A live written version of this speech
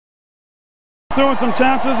Throwing some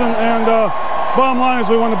chances, and bottom line is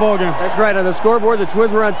we won the ball game. That's right. On the scoreboard, the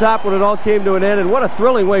Twins were on top when it all came to an end, and what a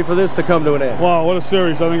thrilling way for this to come to an end. Wow, what a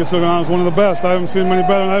series. I think it's going on as one of the best. I haven't seen many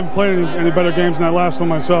better, and I haven't played any better games than that last one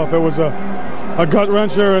myself. It was a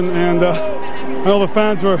gut-wrencher, and I know the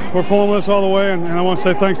fans were pulling this all the way, and I want to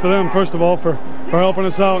say thanks to them, first of all, for helping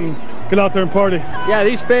us out and get out there and party. Yeah,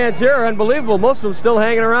 these fans here are unbelievable. Most of them still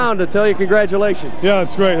hanging around to tell you congratulations. Yeah,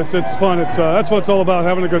 it's great. It's fun. That's what it's all about,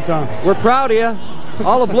 having a good time. We're proud of you.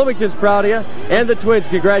 All of Bloomington's proud of you, and the Twins.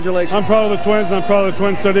 Congratulations. I'm proud of the Twins, and I'm proud of the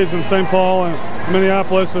Twin Cities and St. Paul and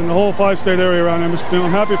Minneapolis and the whole five-state area around here. I'm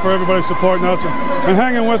happy for everybody supporting us and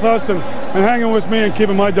hanging with us and hanging with me and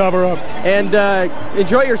keeping my dauber up. And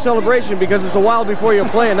enjoy your celebration, because it's a while before you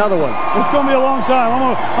play another one. It's going to be a long time.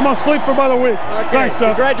 I'm going to sleep for about a week. Okay. Thanks,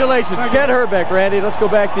 Jeff. Congratulations. Kent Hrbek, Randy. Let's go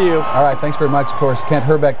back to you. All right, thanks very much. Of course, Kent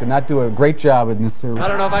Hrbek did not do a great job in this series. I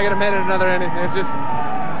don't know if I could have made it another inning. It's just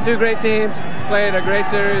two great teams, played a great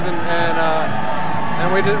series, and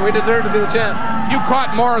we deserve to be the champs. You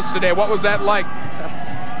caught Morris today. What was that like?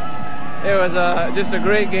 It was just a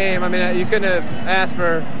great game. I mean, you couldn't have asked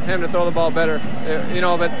for him to throw the ball better,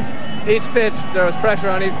 but each pitch, there was pressure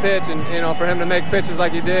on each pitch, and, for him to make pitches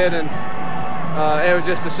like he did, and it was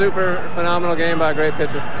just a super phenomenal game by a great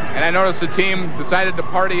pitcher. And I noticed the team decided to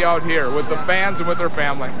party out here with the fans and with their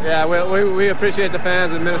family. Yeah, we appreciate the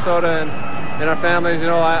fans in Minnesota and our families.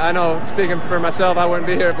 I know, speaking for myself, I wouldn't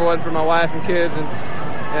be here if it wasn't for my wife and kids,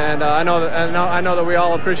 and I know that we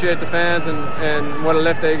all appreciate the fans and what a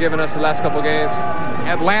lift they've given us the last couple games.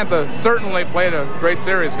 Atlanta certainly played a great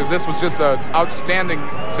series, because this was just an outstanding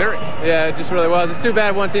series. Yeah, it just really was. It's too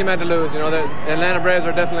bad one team had to lose. The Atlanta Braves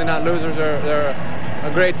are definitely not losers. They're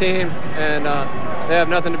a great team, and they have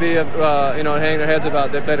nothing to be hanging their heads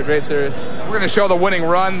about. They played a great series. We're going to show the winning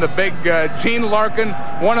run. The big Gene Larkin,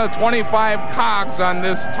 one of the 25 cogs on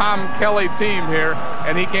this Tom Kelly team here,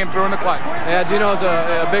 and he came through in the clutch. Yeah, Gino's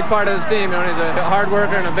a big part of this team. He's a hard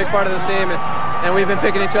worker and a big part of this team, and we've been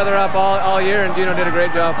picking each other up all year, and Gino did a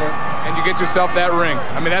great job for it. And you get yourself that ring.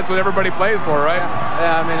 I mean, that's what everybody plays for, right?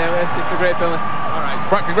 Yeah, I mean, it's just a great feeling. All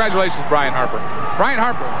right. Congratulations, Brian Harper. Brian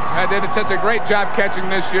Harper did such a great job catching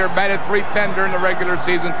this year, batted .310 during the regular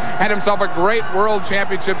season, had himself a great World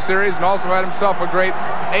Championship Series, and also had himself a great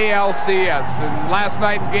ALCS. And last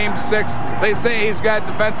night in Game 6, they say he's got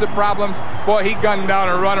defensive problems. Boy, he gunned down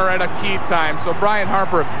a runner at a key time. So Brian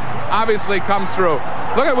Harper obviously comes through.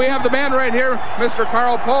 We have the man right here, Mr.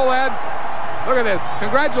 Carl Pohlad. Look at this.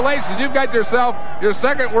 Congratulations. You've got yourself your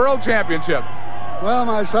second World Championship. Well,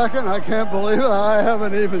 my second, I can't believe it. I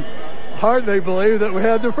haven't even hardly believed that we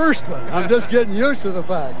had the first one. I'm just getting used to the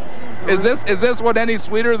fact. Is this one any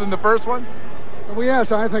sweeter than the first one? Well,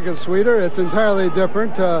 yes, I think it's sweeter. It's entirely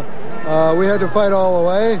different. We had to fight all the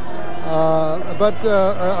way. But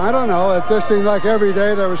I don't know. It just seemed like every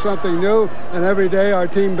day there was something new, and every day our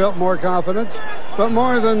team built more confidence. But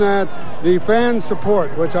more than that, the fan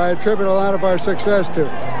support, which I attribute a lot of our success to.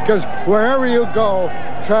 Because wherever you go,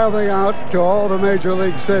 traveling out to all the major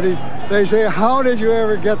league cities, they say, how did you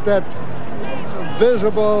ever get that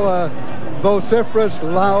visible, vociferous,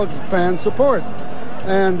 loud fan support?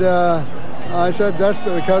 And I said, that's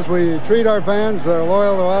because we treat our fans, they're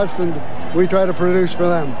loyal to us, and we try to produce for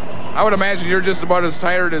them. I would imagine you're just about as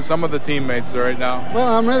tired as some of the teammates right now. Well,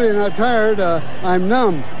 I'm really not tired. I'm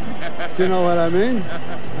numb. Do you know what I mean?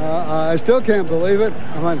 I still can't believe it.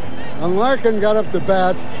 When Larkin got up to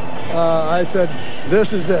bat, I said,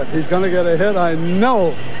 this is it. He's going to get a hit. I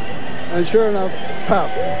know. And sure enough, pop.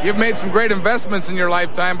 You've made some great investments in your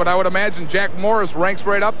lifetime, but I would imagine Jack Morris ranks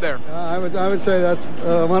right up there. I would say that's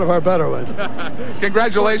one of our better ones.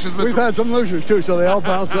 Congratulations, Mr. We've had some losers, too, so they all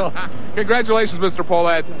bounce off. Congratulations, Mr.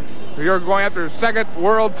 Pohlad. You're going after his second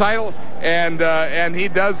world title, and he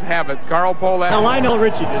does have it. Carl Pohlad. Now, I know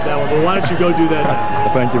Richie did that one, but why don't you go do that now?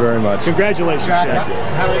 Well, thank you very much. Congratulations,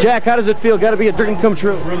 Jack. Jack, how does it feel? Got to be a dream come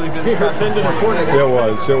true. It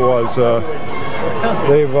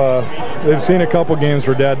was. They've seen a couple games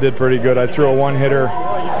where Dad did pretty good. I threw a one-hitter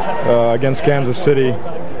against Kansas City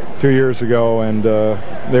 2 years ago, and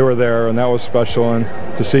they were there, and that was special. And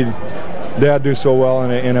to see Dad do so well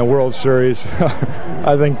in a World Series,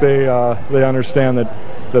 I think they understand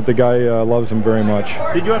that the guy loves him very much.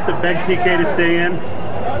 Did you have to beg TK to stay in?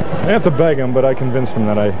 I have to beg him, but I convinced him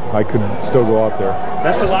that I could still go out there.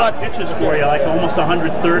 That's a lot of pitches for you, like almost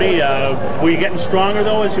 130. Were you getting stronger,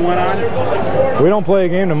 though, as you went on? We don't play a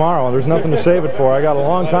game tomorrow. There's nothing to save it for. I got a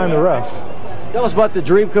long time to rest. Tell us about the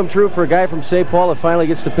dream come true for a guy from St. Paul that finally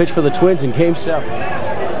gets to pitch for the Twins in Game 7.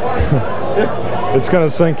 It's going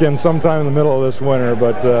to sink in sometime in the middle of this winter,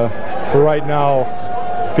 but for right now,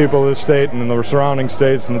 people of this state and the surrounding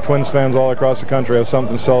states and the Twins fans all across the country have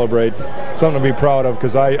something to celebrate, something to be proud of,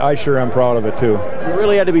 because I sure am proud of it too. You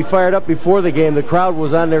really had to be fired up before the game. The crowd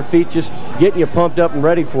was on their feet just getting you pumped up and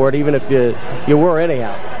ready for it, even if you were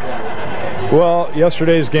anyhow. Well,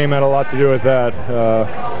 yesterday's game had a lot to do with that.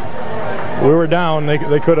 We were down.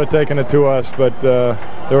 They could have taken it to us, but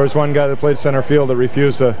there was one guy that played center field that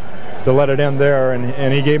refused to let it end there,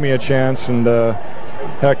 and he gave me a chance. And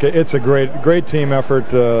heck, it's a great team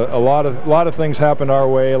effort. A lot of things happened our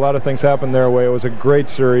way. A lot of things happened their way. It was a great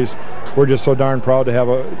series. We're just so darn proud to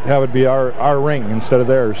have it be our ring instead of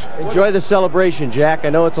theirs. Enjoy the celebration, Jack. I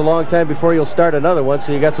know it's a long time before you'll start another one,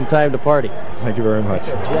 so you got some time to party. Thank you very much.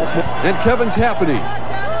 And Kevin's happening.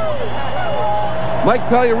 Mike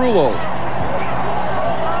Pagliarulo